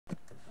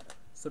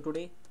So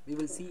today we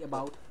will see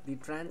about the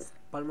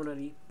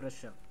transpulmonary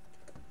pressure.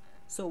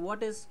 So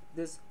what is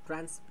this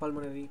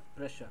transpulmonary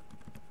pressure?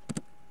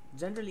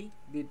 Generally,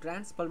 the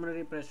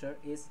transpulmonary pressure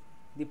is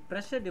the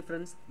pressure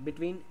difference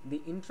between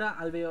the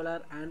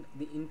intra-alveolar and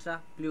the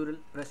intrapleural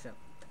pressure.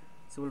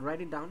 So we'll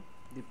write it down.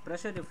 The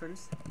pressure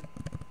difference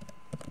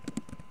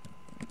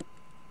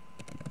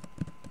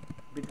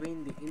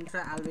between the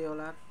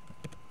intra-alveolar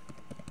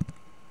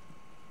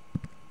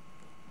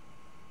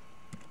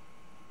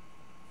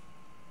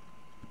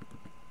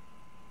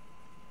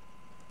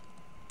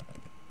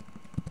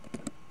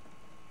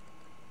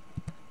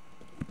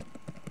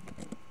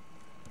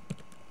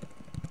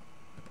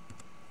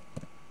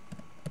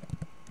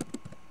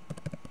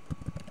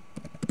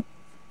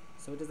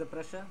So it is the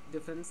pressure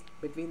difference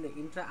between the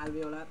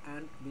intra-alveolar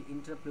and the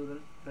intrapleural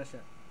pressure.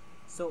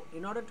 So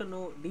in order to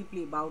know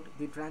deeply about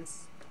the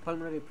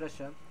transpulmonary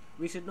pressure,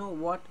 we should know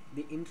what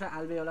the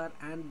intra-alveolar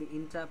and the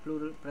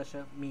intrapleural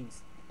pressure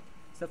means.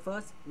 So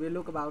first we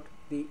look about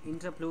the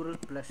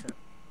intrapleural pressure.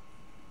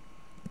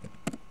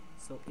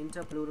 So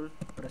intrapleural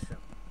pressure.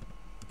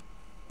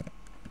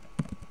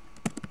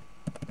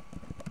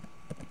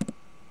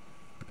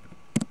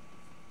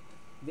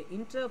 The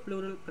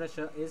intrapleural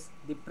pressure is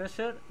the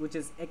pressure which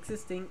is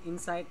existing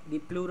inside the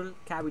pleural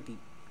cavity.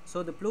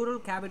 So the pleural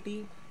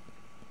cavity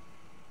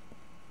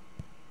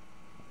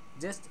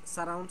just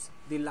surrounds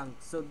the lung.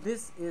 So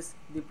this is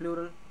the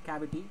pleural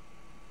cavity.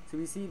 So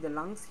we see the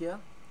lungs here.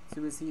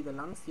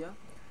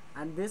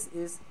 And this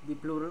is the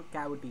pleural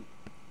cavity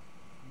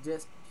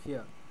just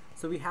here.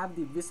 So we have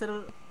the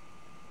visceral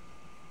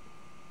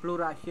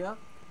pleura here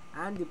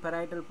and the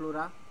parietal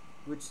pleura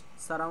which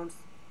surrounds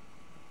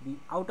the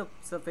outer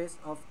surface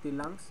of the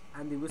lungs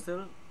and the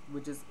visceral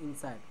which is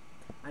inside,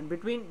 and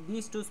between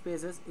these two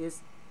spaces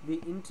is the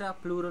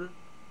intrapleural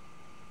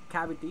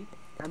cavity,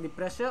 and the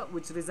pressure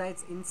which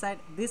resides inside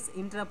this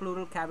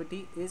intrapleural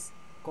cavity is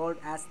called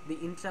as the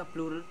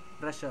intrapleural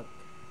pressure,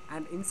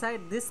 and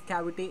inside this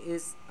cavity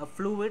is a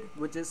fluid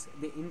which is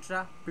the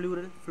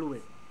intrapleural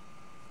fluid.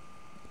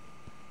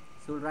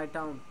 So we'll write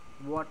down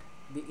what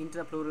the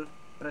intrapleural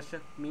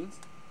pressure means.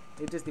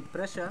 It is the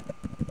pressure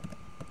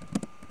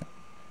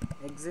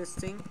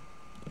existing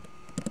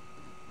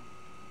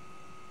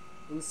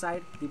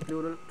inside the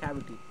pleural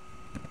cavity.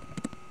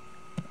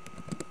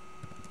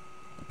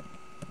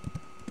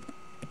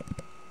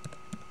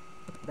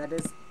 That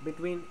is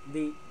between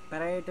the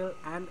parietal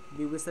and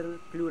the visceral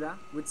pleura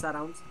which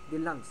surrounds the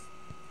lungs,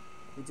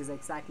 which is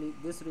exactly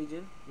this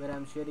region where I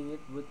am shading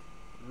it with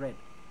red.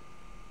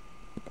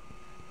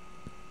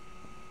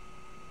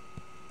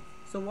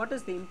 So what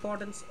is the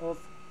importance of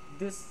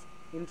this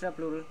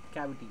intrapleural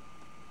cavity?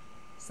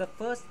 So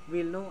first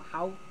we'll know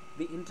how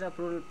the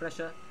intrapleural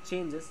pressure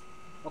changes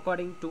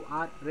according to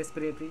our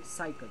respiratory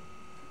cycle.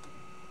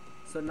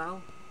 So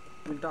now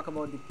we'll talk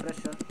about the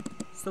pressure.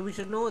 So we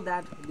should know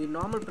that the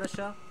normal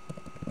pressure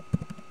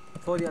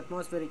for the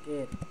atmospheric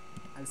air,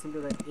 I'll simply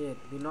write air,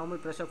 the normal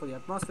pressure for the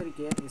atmospheric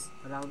air is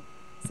around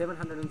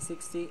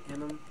 760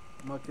 mm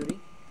mercury.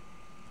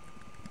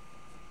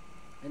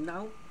 And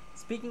now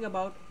speaking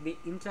about the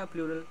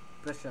intrapleural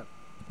pressure,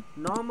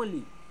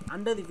 normally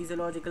under the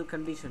physiological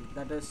condition,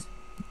 that is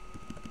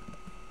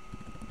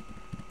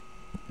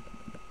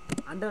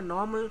under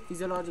normal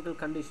physiological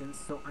conditions,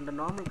 so under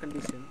normal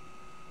condition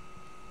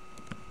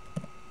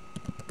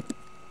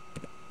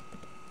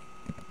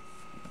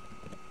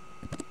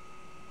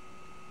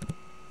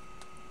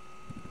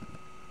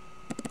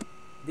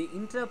the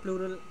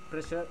intrapleural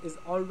pressure is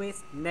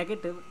always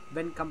negative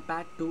when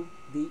compared to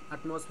the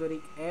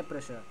atmospheric air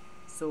pressure.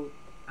 So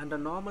under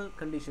normal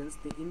conditions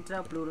the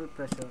intrapleural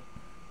pressure,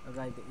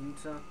 right, the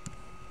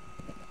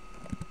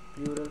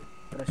intrapleural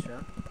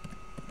pressure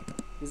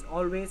is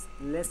always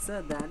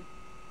lesser than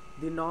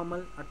the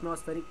normal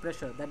atmospheric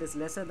pressure, that is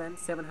lesser than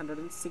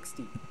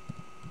 760.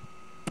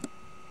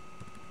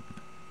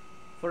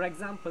 For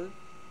example,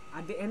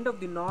 at the end of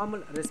the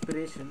normal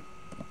respiration,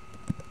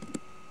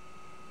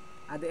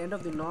 the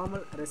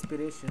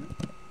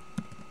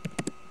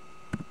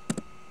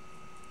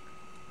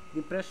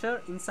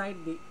pressure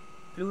inside the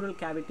pleural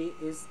cavity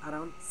is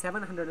around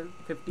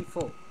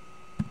 754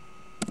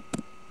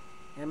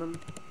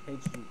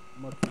 mmHg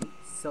mercury.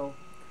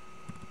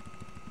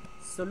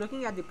 So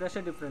looking at the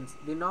pressure difference,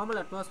 the normal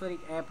atmospheric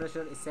air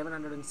pressure is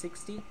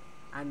 760,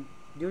 and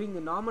during the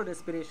normal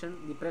respiration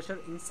the pressure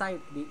inside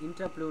the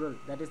intrapleural,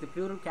 that is the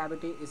pleural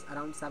cavity, is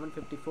around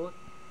 754,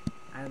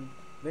 and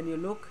when you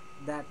look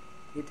that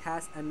it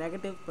has a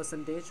negative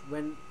percentage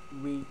when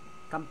we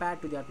compare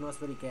to the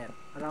atmospheric air,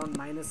 around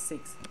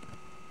 -6.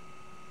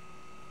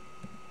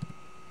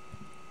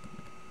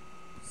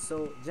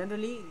 So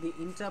generally the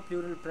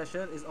intrapleural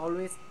pressure is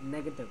always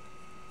negative.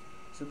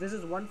 So this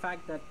is one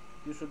fact that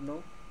you should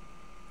know.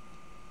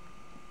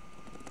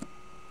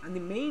 And the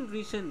main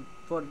reason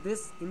for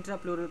this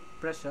intrapleural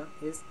pressure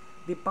is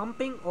the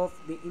pumping of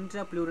the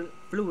intrapleural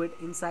fluid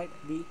inside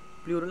the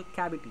pleural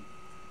cavity.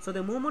 So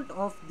the movement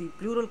of the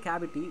pleural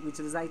cavity which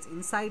resides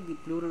inside the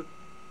pleural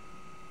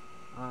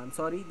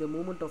the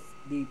movement of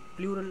the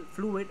pleural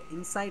fluid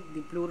inside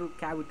the pleural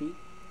cavity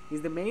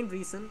is the main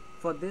reason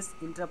for this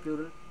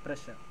intrapleural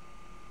pressure.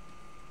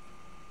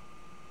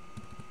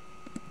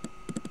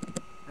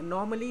 And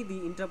normally the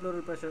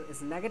intrapleural pressure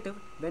is negative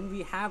when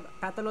we have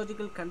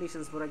pathological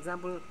conditions. For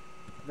example,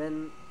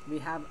 when we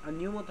have a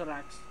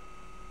pneumothorax,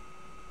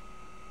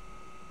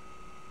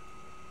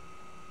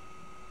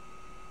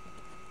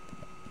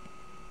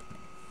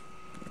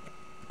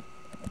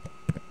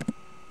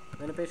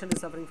 when a patient is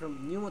suffering from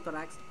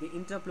pneumothorax, the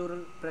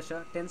intrapleural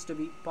pressure tends to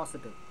be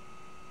positive.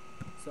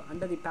 So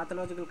under the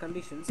pathological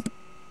conditions,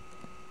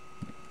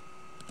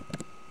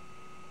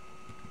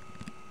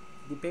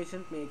 the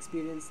patient may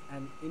experience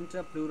an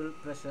intrapleural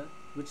pressure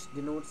which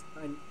denotes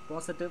a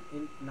positive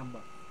in number.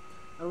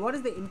 And what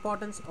is the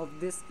importance of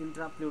this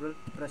intrapleural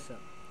pressure?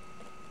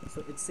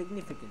 So its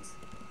significance.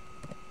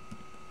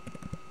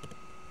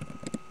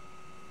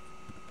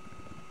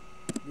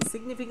 The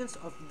significance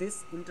of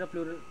this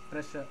intrapleural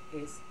pressure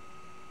is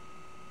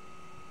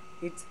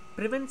it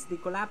prevents the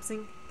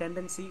collapsing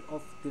tendency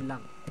of the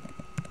lung.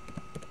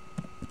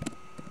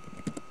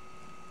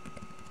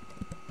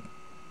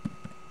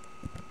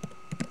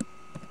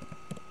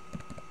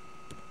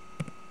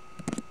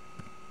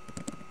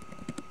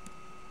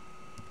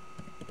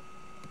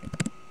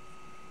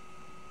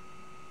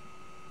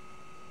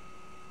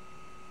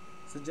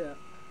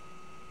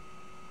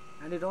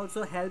 And it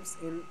also helps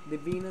in the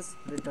venous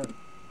return.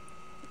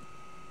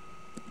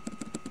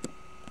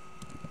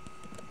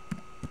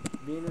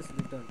 Venous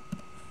return.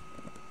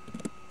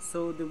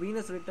 So the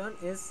venous return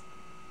is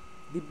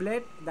the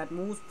blood that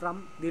moves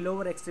from the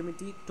lower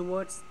extremity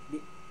towards the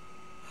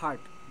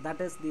heart.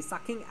 That is the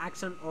sucking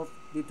action of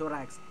the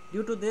thorax.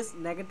 Due to this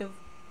negative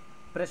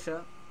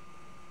pressure,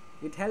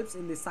 it helps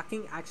in the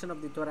sucking action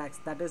of the thorax.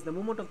 That is the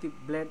movement of the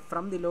blood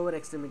from the lower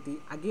extremity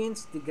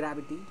against the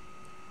gravity.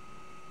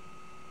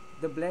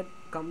 The blood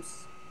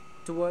comes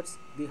towards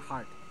the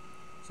heart.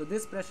 So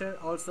this pressure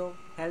also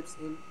helps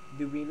in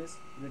the venous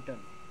return.